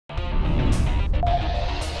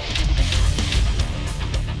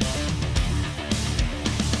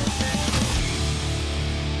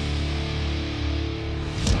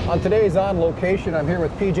On today's On Location, I'm here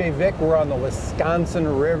with PJ Vick. We're on the Wisconsin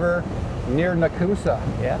River near Nakusa.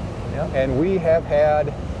 Yeah. And we have had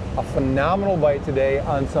a phenomenal bite today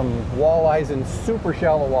on some walleyes in super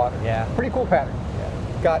shallow water. Yeah. Pretty cool pattern.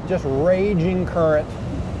 Yeah. Got just raging current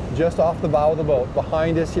just off the bow of the boat.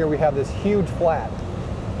 Behind us here we have this huge flat,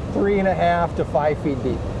 3.5 to 5 feet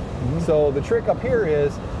deep. So the trick up here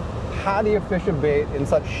is, how do you fish a bait in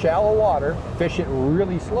such shallow water, fish it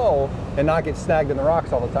really slow, and not get snagged in the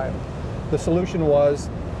rocks all the time? The solution was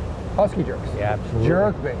husky jerks. Yeah, absolutely.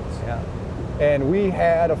 Jerk baits. Yeah. And we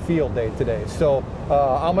had a field day today. So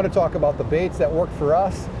I'm going to talk about the baits that worked for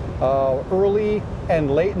us early and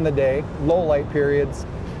late in the day, low light periods.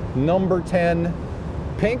 Number 10,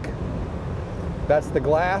 pink, that's the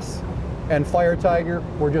glass, and fire tiger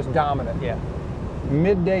were just dominant. Yeah.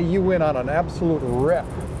 Midday, you went on an absolute rip.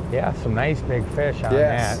 Yeah, some nice big fish on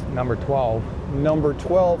Yes. that. Number 12. Number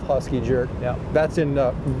 12 husky jerk. Yeah. That's in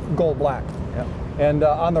gold black. Yeah. And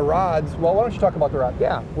on the rods, well, why don't you talk about the rod?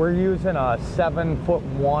 Yeah, we're using a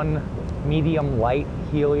 7'1" medium light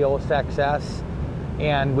Helios XS,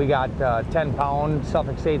 and we got 10-pound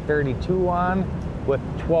Suffix 832 on with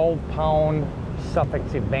 12-pound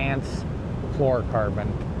Suffix Advanced fluorocarbon.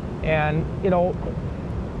 And you know,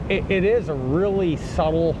 it is a really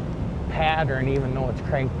subtle pattern, even though it's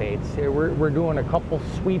crankbaits. We're doing a couple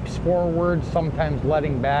sweeps forward, sometimes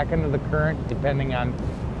letting back into the current, depending on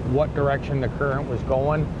what direction the current was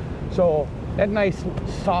going. So that nice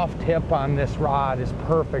soft tip on this rod is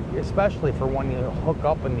perfect, especially for when you hook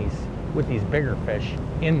up in with these bigger fish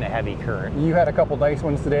in the heavy current. You had a couple nice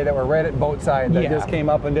ones today that were right at boat side that just came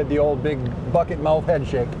up and did the old big bucket mouth head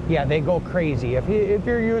shake. Yeah, they go crazy. If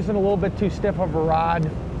you're using a little bit too stiff of a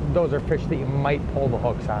rod, those are fish that you might pull the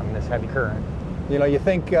hooks on in this heavy current. You know, you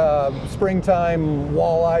think springtime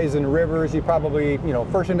walleyes and rivers, you probably,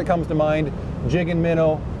 first thing that comes to mind, jig and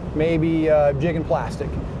minnow, maybe jig and plastic.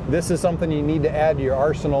 This is something you need to add to your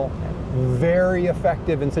arsenal. Very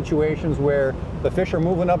effective in situations where the fish are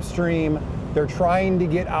moving upstream, they're trying to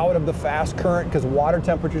get out of the fast current because water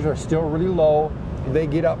temperatures are still really low. They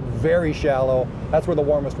get up very shallow. That's where the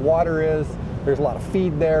warmest water is. There's a lot of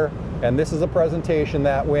feed there. And this is a presentation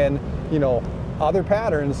that when, other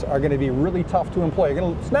patterns are going to be really tough to employ. You're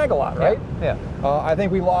going to snag a lot, right? Yeah. I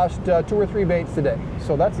think we lost 2 or 3 baits today.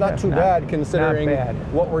 So that's not too bad considering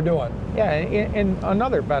what we're doing. Yeah, and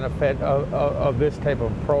another benefit of this type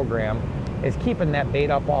of program is keeping that bait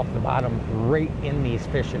up off the bottom right in these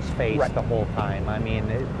fish's face the whole time. I mean,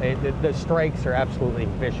 the strikes are absolutely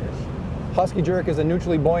vicious. Husky jerk is a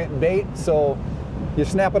neutrally buoyant bait, so you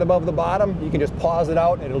snap it above the bottom, you can just pause it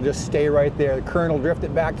out and it'll just stay right there. The current will drift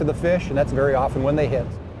it back to the fish, and that's very often when they hit.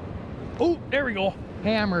 Oh, there we go.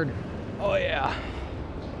 Hammered. Oh yeah.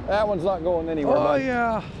 That one's not going anywhere. Oh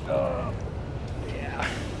yeah. Yeah,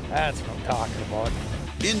 that's what I'm talking about.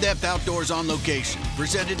 In-depth outdoors on location,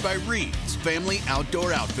 presented by Reed's Family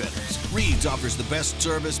Outdoor Outfitters. Reed's offers the best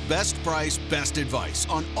service, best price, best advice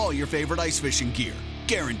on all your favorite ice fishing gear.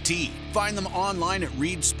 Guaranteed. Find them online at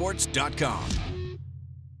reedsports.com.